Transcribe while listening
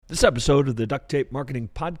This episode of the Duct Tape Marketing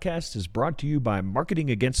Podcast is brought to you by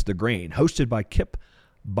Marketing Against the Grain, hosted by Kip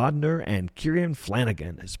Bodnar and Kieran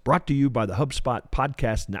Flanagan. It's brought to you by the HubSpot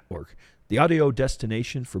Podcast Network, the audio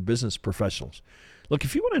destination for business professionals. Look,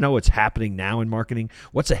 if you want to know what's happening now in marketing,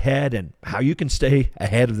 what's ahead, and how you can stay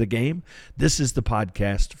ahead of the game, this is the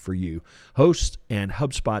podcast for you. Host and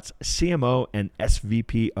HubSpot's CMO and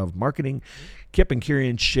SVP of Marketing, Kip and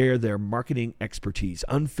Kieran, share their marketing expertise,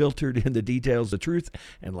 unfiltered in the details, the truth,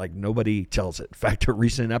 and like nobody tells it. In fact, a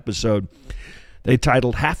recent episode they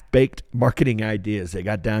titled Half-Baked Marketing Ideas. They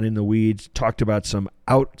got down in the weeds, talked about some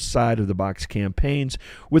outside-of-the-box campaigns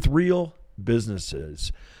with real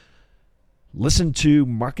businesses. Listen to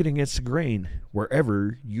Marketing Against the Grain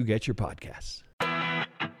wherever you get your podcasts.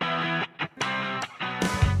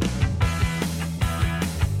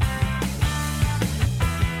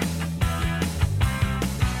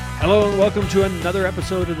 Hello and welcome to another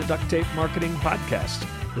episode of the Duct Tape Marketing Podcast.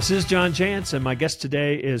 This is John Jantsch, and my guest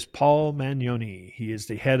today is Paul Magnoni. He is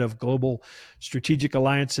the head of Global Strategic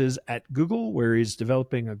Alliances at Google, where he's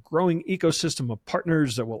developing a growing ecosystem of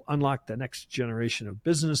partners that will unlock the next generation of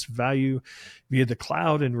business value via the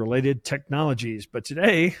cloud and related technologies. But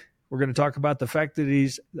today, we're going to talk about the fact that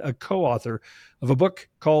he's a co-author of a book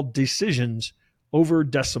called Decisions Over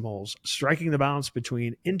Decimals, Striking the Balance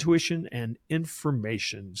Between Intuition and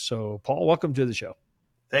Information. So, Paul, welcome to the show.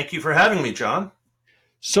 Thank you for having me, John.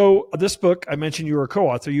 So this book, I mentioned you were a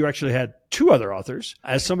co-author. You actually had two other authors.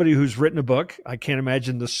 As somebody who's written a book, I can't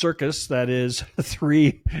imagine the circus that is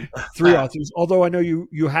three authors, although I know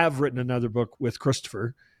you have written another book with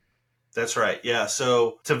Christopher. That's right. Yeah.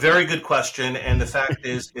 So it's a very good question. And the fact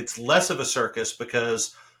is, it's less of a circus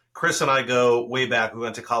because Chris and I go way back. We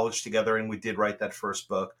went to college together and we did write that first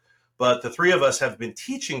book. But the three of us have been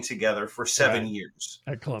teaching together for 7 years.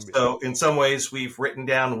 At Columbia. So in some ways, we've written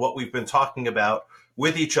down what we've been talking about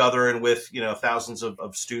with each other and with, thousands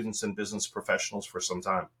of students and business professionals for some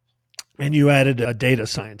time. And you added a data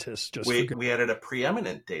scientist. We added a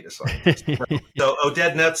preeminent data scientist. So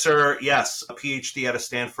Oded Netzer, yes, a PhD out of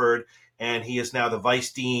Stanford, and he is now the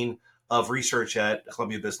vice dean of research at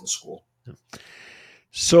Columbia Business School.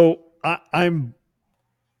 So I'm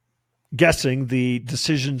guessing the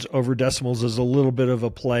Decisions Over Decimals is a little bit of a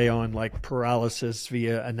play on like paralysis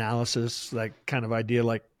via analysis, that kind of idea,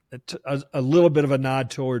 like a little bit of a nod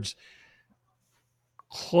towards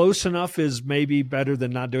close enough is maybe better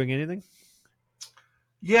than not doing anything.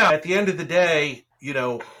 Yeah. At the end of the day,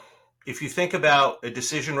 if you think about a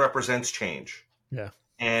decision represents change. Yeah.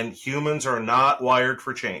 And humans are not wired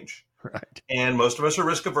for change. Right. And most of us are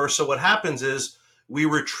risk averse. So what happens is we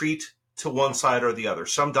retreat to one side or the other.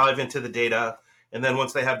 Some dive into the data. And then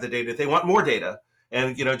once they have the data, they want more data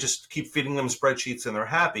and, just keep feeding them spreadsheets and they're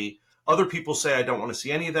happy. Other people say, I don't want to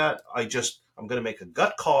see any of that. I'm going to make a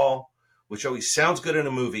gut call, which always sounds good in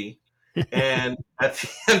a movie. And at the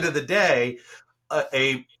end of the day,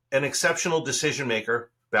 an exceptional decision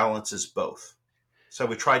maker balances both. So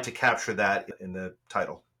we tried to capture that in the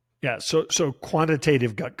title. Yeah. So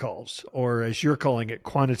quantitative gut calls, or as you're calling it,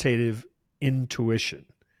 quantitative intuition.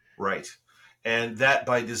 Right. And that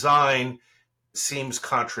by design seems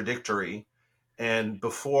contradictory. And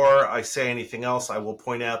before I say anything else, I will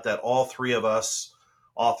point out that all three of us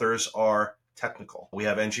authors are technical. We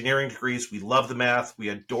have engineering degrees. We love the math. We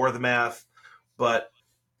adore the math. But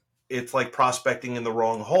it's like prospecting in the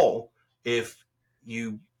wrong hole if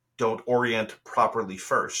you don't orient properly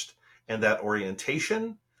first. And that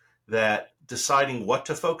orientation, that deciding what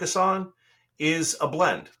to focus on, is a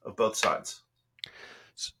blend of both sides.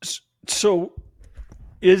 So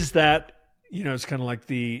is that, it's kind of like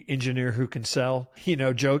the engineer who can sell,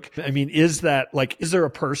 joke. I mean, is there a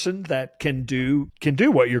person that can do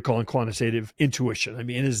what you're calling quantitative intuition? I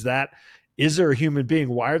mean, is there a human being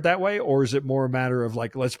wired that way? Or is it more a matter of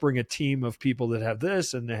like, let's bring a team of people that have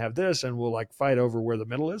this and they have this and we'll like fight over where the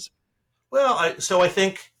middle is? Well, I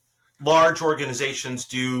think large organizations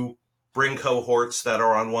do bring cohorts that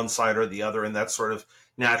are on one side or the other, and that's sort of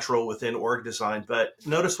natural within org design. But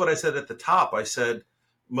notice what I said at the top. I said,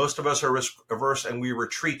 most of us are risk averse and we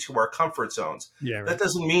retreat to our comfort zones. Yeah, right. That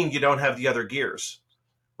doesn't mean you don't have the other gears,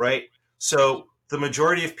 right? So the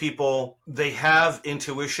majority of people, they have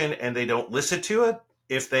intuition and they don't listen to it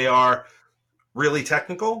if they are really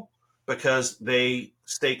technical, because they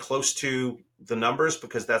stay close to the numbers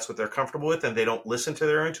because that's what they're comfortable with, and they don't listen to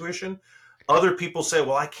their intuition. Other people say,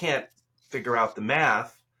 well, I can't figure out the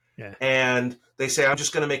math. Yeah. And they say, I'm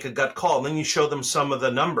just going to make a gut call. And then you show them some of the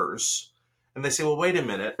numbers and they say, well, wait a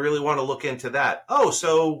minute, I really want to look into that. Oh,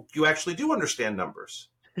 so you actually do understand numbers.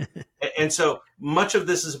 And so much of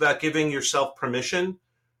this is about giving yourself permission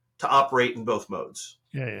to operate in both modes.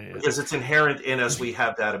 Yeah. because it's inherent in us. We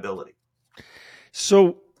have that ability.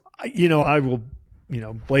 So, I will,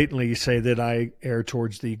 blatantly say that I err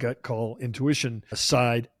towards the gut call intuition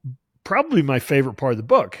side. Probably my favorite part of the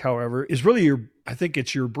book, however, is really I think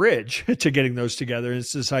it's your bridge to getting those together. And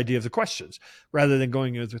it's this idea of the questions rather than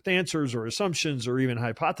going with answers or assumptions or even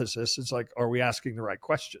hypothesis. It's like, are we asking the right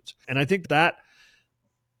questions? And I think that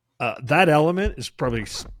that element is probably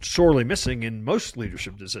sorely missing in most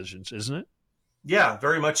leadership decisions, isn't it? Yeah,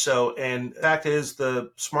 very much so. And the fact is,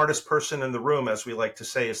 the smartest person in the room, as we like to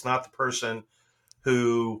say, is not the person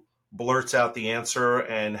who blurts out the answer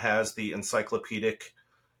and has the encyclopedic,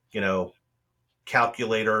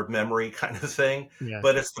 calculator memory kind of thing. Yeah.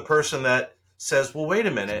 But it's the person that says, well, wait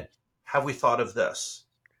a minute, have we thought of this?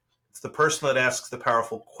 It's the person that asks the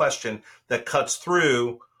powerful question that cuts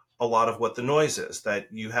through a lot of what the noise is, that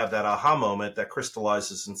you have that aha moment that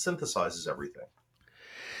crystallizes and synthesizes everything.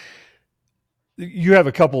 You have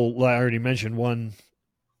a couple, I already mentioned one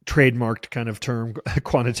trademarked kind of term,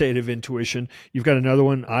 quantitative intuition. You've got another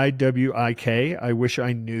one, IWIK, I wish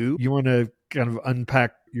I knew. You want to kind of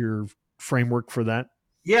unpack your framework for that?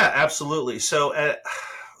 Yeah, absolutely.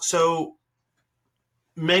 So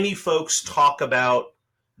many folks talk about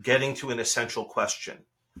getting to an essential question.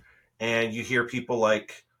 And you hear people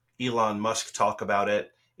like Elon Musk talk about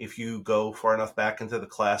it. If you go far enough back into the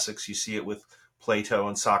classics, you see it with Plato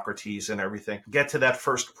and Socrates and everything. Get to that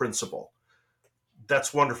first principle.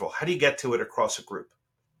 That's wonderful. How do you get to it across a group?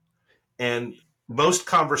 And most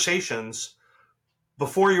conversations,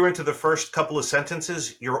 before you're into the first couple of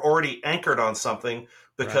sentences, you're already anchored on something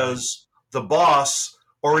because the boss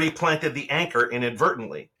already planted the anchor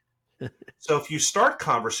inadvertently. So if you start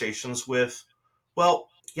conversations with, well,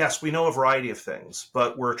 yes, we know a variety of things,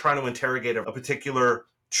 but we're trying to interrogate a particular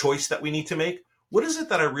choice that we need to make. What is it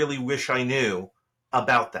that I really wish I knew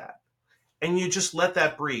about that? And you just let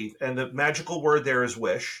that breathe. And the magical word there is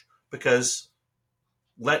wish, because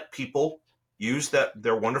let people use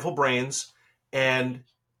their wonderful brains and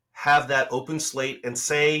have that open slate and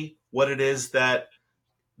say what it is that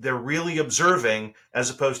they're really observing, as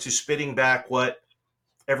opposed to spitting back what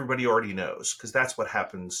everybody already knows, because that's what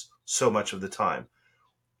happens so much of the time.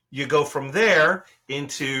 You go from there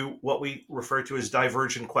into what we refer to as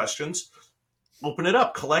divergent questions. Open it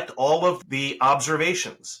up, collect all of the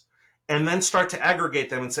observations, and then start to aggregate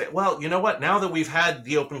them and say, well, you know what? Now that we've had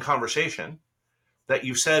the open conversation, that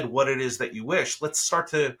you've said what it is that you wish, let's start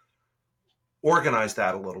to organize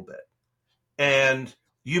that a little bit. And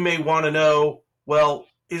you may want to know, well,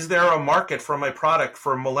 is there a market for my product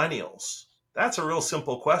for millennials? That's a real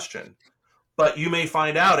simple question. But you may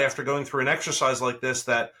find out after going through an exercise like this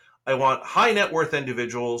that I want high net worth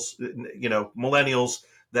individuals, millennials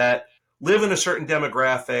that live in a certain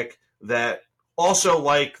demographic that also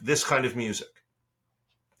like this kind of music.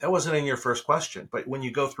 That wasn't in your first question, but when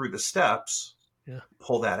you go through the steps,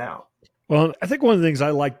 pull that out. Well, I think one of the things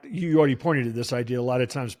I like, you already pointed to this idea, a lot of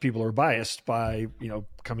times people are biased by,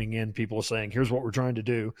 coming in, people saying, here's what we're trying to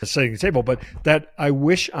do, setting the table. But that I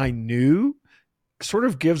wish I knew sort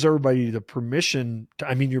of gives everybody the permission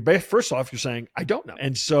to, first off, you're saying, I don't know.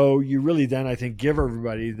 And so you really then, I think, give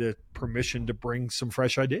everybody the permission to bring some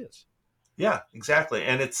fresh ideas. Yeah, exactly.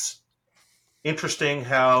 And it's interesting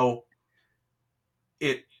how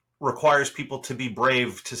it requires people to be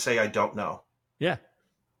brave to say, I don't know. Yeah.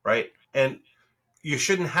 Right. And you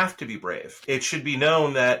shouldn't have to be brave. It should be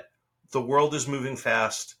known that the world is moving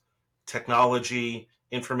fast. Technology,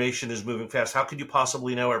 information is moving fast. How could you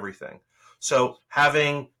possibly know everything? So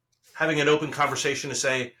having an open conversation to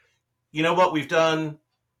say, you know what, we've done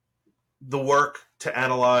the work to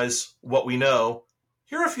analyze what we know.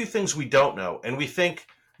 Here are a few things we don't know. And we think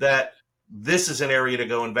that this is an area to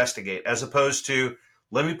go investigate, as opposed to,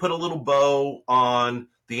 let me put a little bow on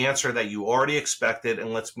the answer that you already expected,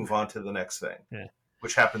 and let's move on to the next thing,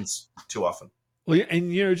 which happens too often. Well,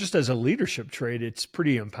 and, just as a leadership trait, it's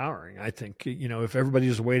pretty empowering. I think, if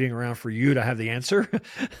everybody's waiting around for you to have the answer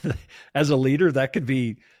as a leader, that can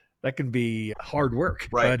be hard work.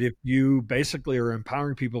 Right. But if you basically are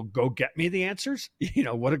empowering people, go get me the answers,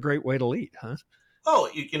 what a great way to lead, huh? Oh,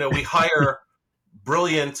 we hire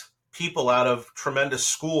brilliant people out of tremendous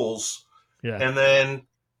schools and then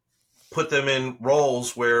put them in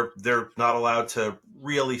roles where they're not allowed to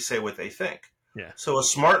really say what they think. Yeah. So a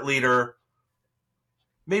smart leader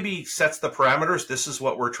maybe sets the parameters. This is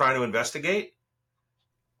what we're trying to investigate.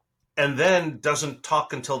 And then doesn't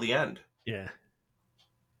talk until the end. Yeah.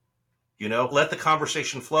 Let the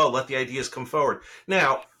conversation flow. Let the ideas come forward.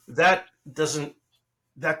 Now, that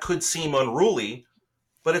could seem unruly,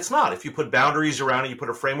 but it's not. If you put boundaries around it, you put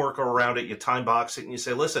a framework around it, you time box it, and you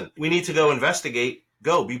say, listen, we need to go investigate.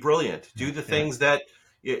 Go, be brilliant. Do the things that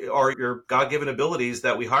are your God-given abilities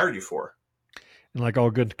that we hired you for. And like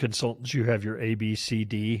all good consultants, you have your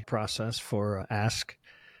ABCD process for ask,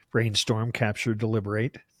 brainstorm, capture,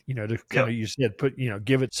 deliberate, to kind of, you said,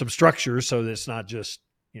 give it some structure so that it's not just,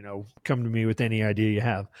 come to me with any idea you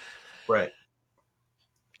have. Right.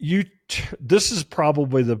 This is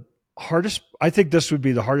probably the hardest. I think this would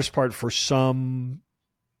be the hardest part for some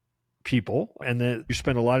people. And then you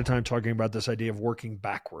spend a lot of time talking about this idea of working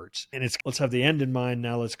backwards. And it's, let's have the end in mind.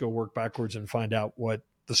 Now let's go work backwards and find out what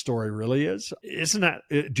the story really is. Isn't that,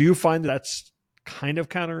 do you find that's kind of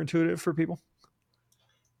counterintuitive for people?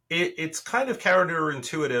 It's kind of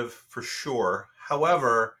counterintuitive for sure.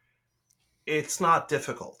 However, it's not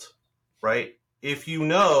difficult, right? If you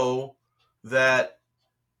know that,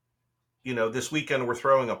 this weekend we're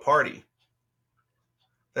throwing a party,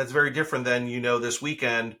 that's very different than, this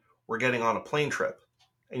weekend we're getting on a plane trip,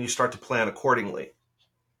 and you start to plan accordingly.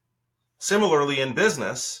 Similarly, in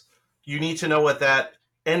business, you need to know what that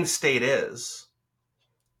end state is.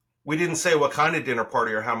 We didn't say what kind of dinner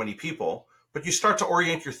party or how many people, but you start to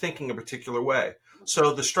orient your thinking a particular way.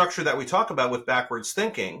 So the structure that we talk about with backwards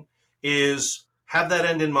thinking is have that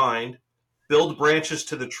end in mind, build branches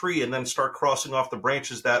to the tree, and then start crossing off the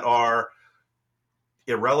branches that are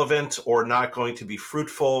irrelevant or not going to be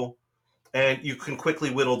fruitful. And you can quickly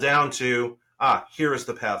whittle down to, here is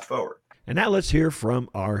the path forward. And now let's hear from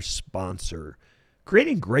our sponsor.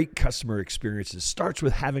 Creating great customer experiences starts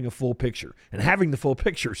with having a full picture. And having the full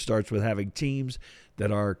picture starts with having teams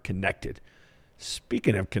that are connected.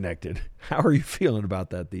 Speaking of connected, how are you feeling about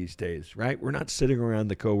that these days, right? We're not sitting around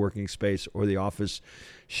the co-working space or the office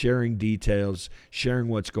sharing details, sharing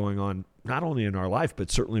what's going on, not only in our life, but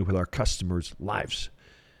certainly with our customers' lives.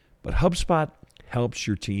 But HubSpot helps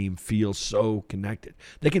your team feel so connected.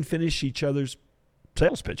 They can finish each other's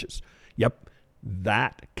sales pitches. Yep,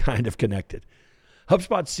 that kind of connected.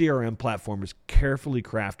 HubSpot's CRM platform is carefully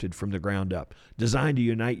crafted from the ground up, designed to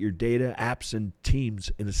unite your data, apps, and teams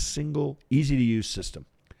in a single, easy-to-use system.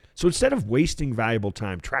 So instead of wasting valuable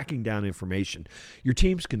time tracking down information, your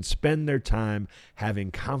teams can spend their time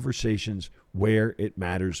having conversations where it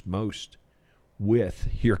matters most, with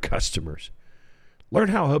your customers. Learn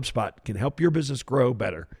how HubSpot can help your business grow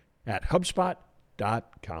better at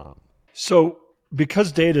HubSpot.com. So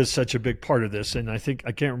because data is such a big part of this, and I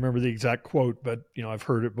can't remember the exact quote, but I've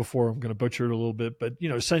heard it before. I'm going to butcher it a little bit, but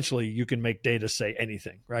essentially you can make data say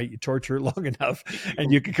anything, right? You torture it long enough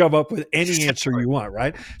and you can come up with any answer you want,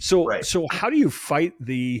 right? So how do you fight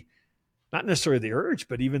not necessarily the urge,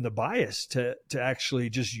 but even the bias to actually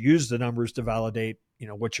just use the numbers to validate,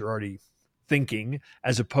 what you're already thinking,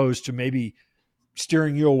 as opposed to maybe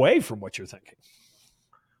steering you away from what you're thinking?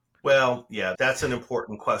 Well, yeah, that's an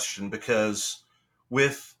important question, because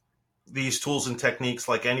with these tools and techniques,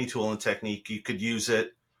 like any tool and technique, you could use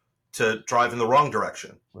it to drive in the wrong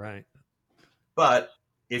direction. Right. But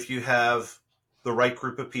if you have the right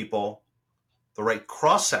group of people, the right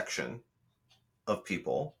cross-section of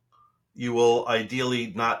people, you will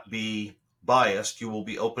ideally not be biased. You will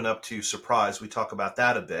be open up to surprise. We talk about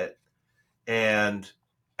that a bit. And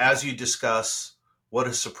as you discuss what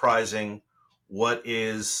is surprising, what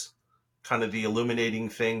is kind of the illuminating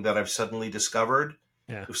thing that I've suddenly discovered.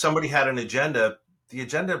 Yeah. If somebody had an agenda, the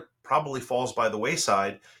agenda probably falls by the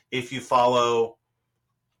wayside if you follow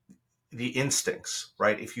the instincts,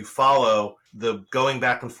 right? If you follow the going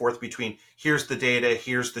back and forth between here's the data,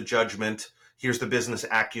 here's the judgment, here's the business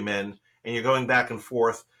acumen, and you're going back and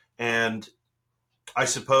forth. And I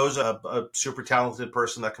suppose a super talented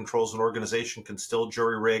person that controls an organization can still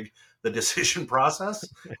jury rig the decision process,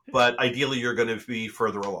 but ideally you're going to be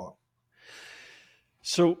further along.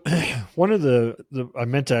 So one of I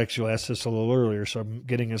meant to actually ask this a little earlier, so I'm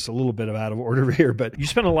getting us a little bit out of order here, but you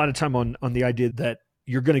spent a lot of time on the idea that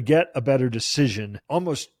you're going to get a better decision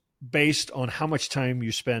almost based on how much time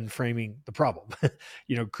you spend framing the problem.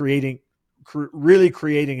 Really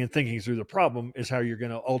creating and thinking through the problem is how you're going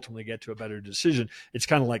to ultimately get to a better decision. It's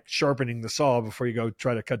kind of like sharpening the saw before you go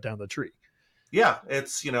try to cut down the tree. Yeah,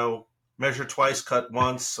 it's, measure twice, cut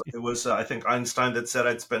once. It was, I think, Einstein that said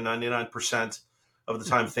I'd spend 99% of the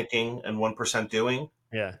time thinking and 1% doing.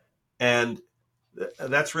 Yeah. And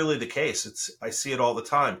that's really the case. I see it all the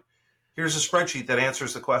time. Here's a spreadsheet that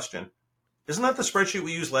answers the question. Isn't that the spreadsheet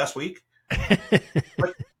we used last week?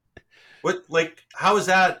 How is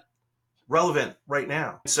that relevant right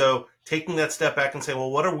now? So taking that step back and saying,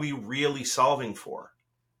 well, what are we really solving for?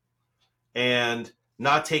 And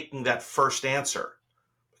not taking that first answer,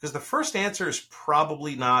 because the first answer is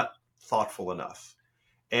probably not thoughtful enough.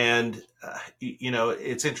 And,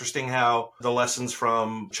 it's interesting how the lessons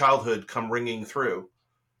from childhood come ringing through.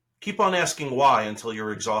 keep on asking why until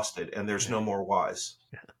you're exhausted and there's no more whys.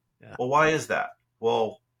 Yeah. Well, why is that?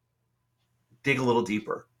 Well, dig a little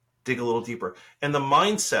deeper, dig a little deeper. And the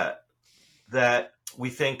mindset that we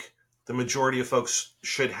think the majority of folks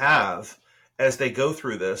should have as they go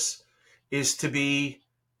through this is to be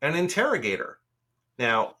an interrogator.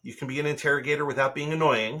 Now, you can be an interrogator without being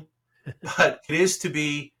annoying, but it is to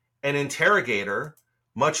be an interrogator,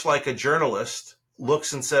 much like a journalist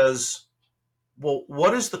looks and says, well,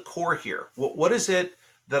 what is the core here? What is it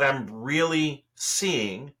that I'm really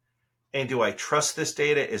seeing? And do I trust this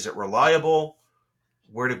data? Is it reliable?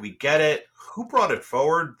 Where did we get it? Who brought it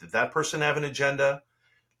forward? Did that person have an agenda?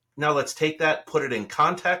 Now let's take that, put it in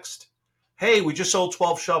context. Hey, we just sold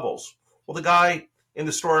 12 shovels. Well, the guy in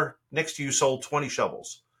the store next to you sold 20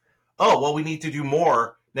 shovels. Oh, well, we need to do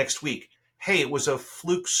more next week. Hey, it was a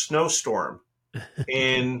fluke snowstorm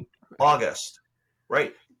in August,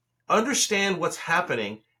 right? Understand what's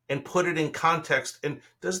happening and put it in context. And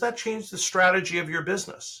does that change the strategy of your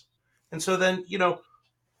business? And so then,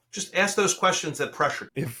 just ask those questions that pressure.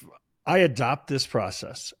 If I adopt this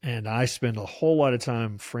process and I spend a whole lot of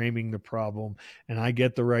time framing the problem and I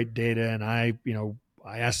get the right data and I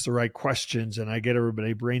ask the right questions and I get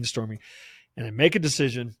everybody brainstorming and I make a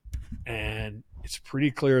decision and it's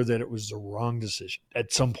pretty clear that it was the wrong decision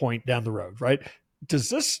at some point down the road, right?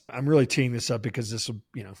 I'm really teeing this up because this will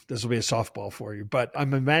be a softball for you, but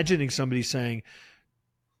I'm imagining somebody saying,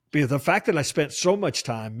 because the fact that I spent so much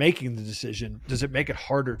time making the decision, does it make it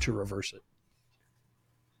harder to reverse it?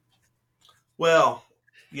 Well,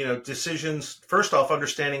 decisions, first off,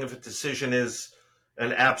 understanding if a decision is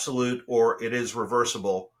an absolute or it is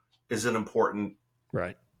reversible is an important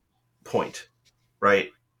point, right?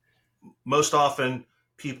 Most often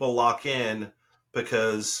people lock in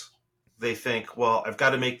because they think, well, I've got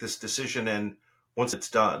to make this decision and once it's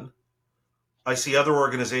done. I see other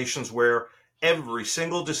organizations where every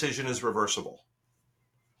single decision is reversible.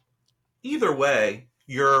 Either way,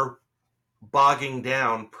 you're bogging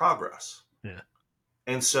down progress. Yeah.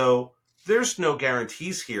 And so there's no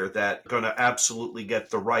guarantees here that you're going to absolutely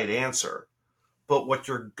get the right answer. But what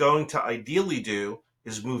you're going to ideally do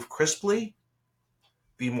is move crisply,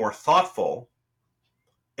 be more thoughtful,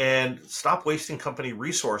 and stop wasting company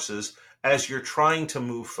resources as you're trying to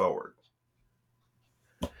move forward.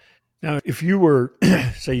 Now, if you were,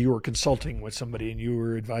 say you were consulting with somebody and you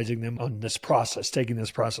were advising them on this process, taking this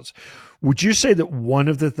process, would you say that one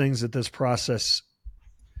of the things that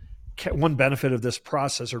one benefit of this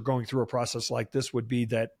process or going through a process like this would be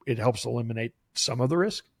that it helps eliminate some of the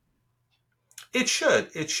risk? It should.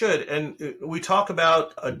 And we talk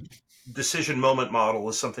about a decision moment model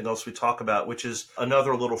is something else we talk about, which is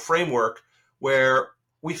another little framework where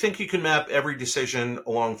we think you can map every decision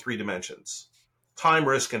along 3 dimensions: time,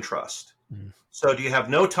 risk, and trust. Mm. So do you have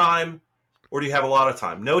no time or do you have a lot of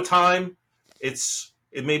time? No time,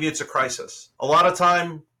 maybe it's a crisis. A lot of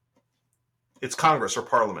time, it's Congress or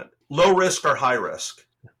Parliament. Low risk or high risk,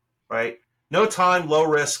 right? No time, low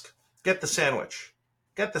risk, get the sandwich,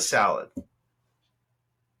 get the salad.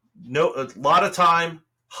 A lot of time,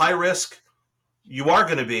 high risk, you are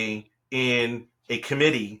going to be in a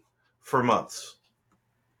committee for months.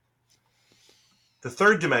 The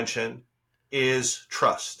third dimension is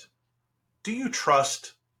trust. Do you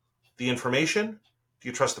trust the information? Do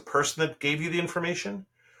you trust the person that gave you the information?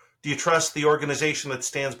 Do you trust the organization that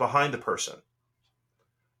stands behind the person?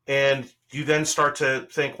 And you then start to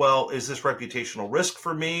think, well, is this reputational risk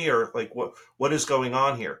for me, or like what is going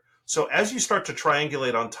on here? So as you start to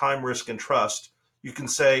triangulate on time, risk, and trust, you can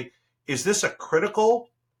say, is this a critical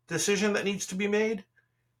decision that needs to be made?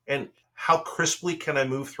 And how crisply can I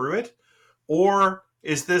move through it? Or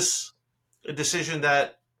is this a decision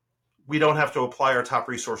that we don't have to apply our top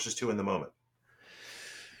resources to in the moment?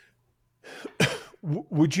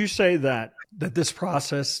 Would you say that this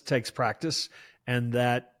process takes practice and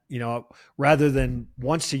that, rather than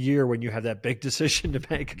once a year when you have that big decision to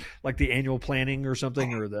make, like the annual planning or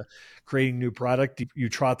something, or the creating new product, you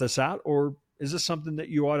trot this out? Or is this something that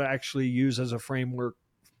you ought to actually use as a framework,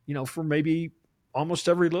 for maybe almost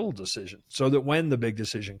every little decision, so that when the big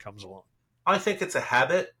decision comes along? I think it's a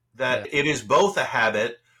habit that it is both a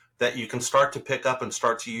habit that you can start to pick up and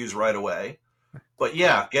start to use right away. But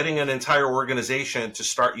getting an entire organization to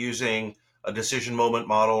start using a decision moment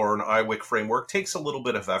model or an IWIC framework takes a little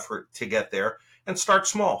bit of effort to get there, and start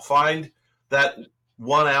small. Find that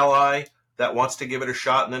one ally that wants to give it a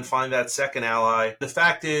shot, and then find that second ally. The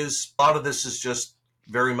fact is, a lot of this is just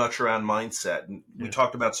very much around mindset. And we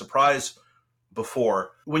talked about surprise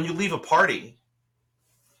before. When you leave a party,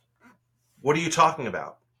 what are you talking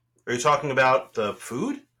about? Are you talking about the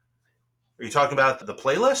food? Are you talking about the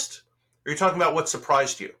playlist? Or are you talking about what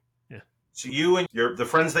surprised you? Yeah. So you and the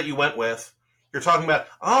friends that you went with, you're talking about,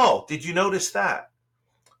 oh, did you notice that?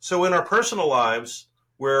 So in our personal lives,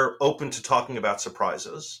 we're open to talking about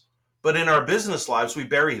surprises. But in our business lives, we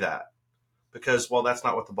bury that because, well, that's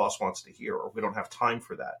not what the boss wants to hear, or we don't have time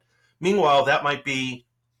for that. Meanwhile, that might be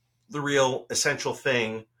the real essential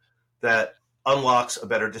thing that unlocks a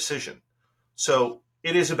better decision. So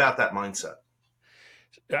it is about that mindset.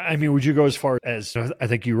 I mean, would you go as far as I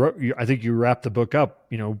think you wrapped the book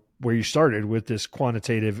up, where you started with this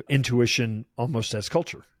quantitative intuition almost as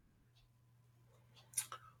culture?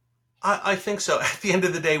 I think so. At the end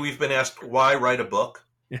of the day, we've been asked why write a book.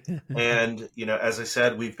 And, as I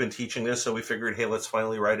said, we've been teaching this, so we figured, hey, let's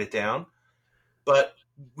finally write it down. But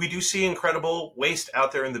we do see incredible waste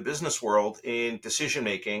out there in the business world in decision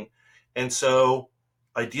making. And so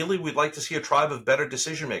ideally, we'd like to see a tribe of better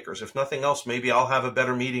decision makers. If nothing else, maybe I'll have a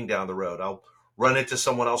better meeting down the road. I'll run into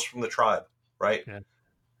someone else from the tribe, right? Yeah.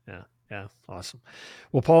 Awesome.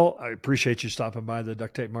 Well, Paul, I appreciate you stopping by the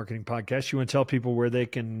Duct Tape Marketing Podcast. You want to tell people where they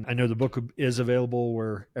can, I know the book is available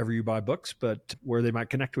wherever you buy books, but where they might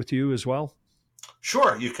connect with you as well?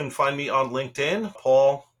 Sure. You can find me on LinkedIn,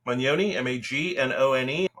 Paul Magnone,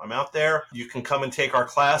 Magnone. I'm out there. You can come and take our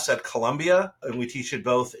class at Columbia, and we teach it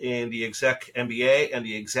both in the Exec MBA and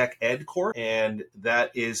the Exec Ed course, and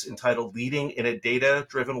that is entitled Leading in a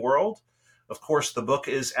Data-Driven World. Of course, the book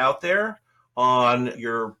is out there on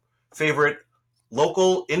your favorite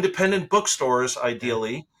local independent bookstores,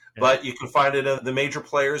 ideally, but you can find it in the major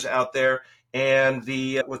players out there. And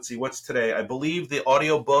what's today? I believe the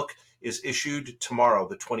audiobook is issued tomorrow,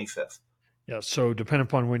 the 25th. Yeah, so depending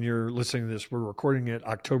upon when you're listening to this, we're recording it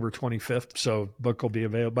October 25th, so book will be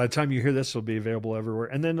available. By the time you hear this, it'll be available everywhere.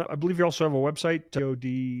 And then I believe you also have a website,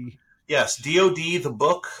 DOD. Yes,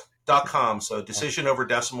 DODthebook.com. So decision over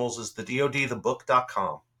decimals is the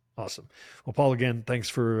DODthebook.com. Awesome. Well, Paul, again, thanks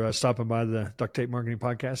for stopping by the Duct Tape Marketing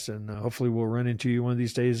Podcast, and hopefully we'll run into you one of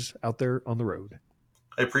these days out there on the road.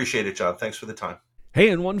 I appreciate it, John. Thanks for the time. Hey,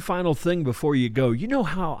 and one final thing before you go. You know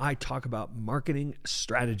how I talk about marketing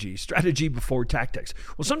strategy before tactics.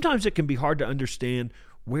 Well, sometimes it can be hard to understand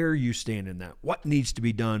where you stand in that, what needs to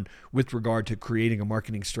be done with regard to creating a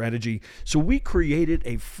marketing strategy. So we created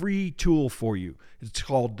a free tool for you. It's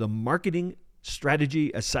called the Marketing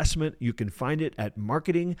Strategy Assessment. You can find it at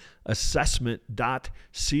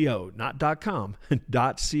marketingassessment.co, not .com,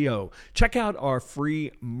 .co. Check out our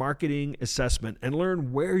free marketing assessment and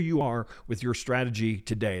learn where you are with your strategy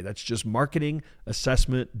today. That's just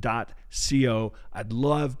marketingassessment.co. I'd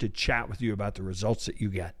love to chat with you about the results that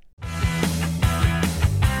you get.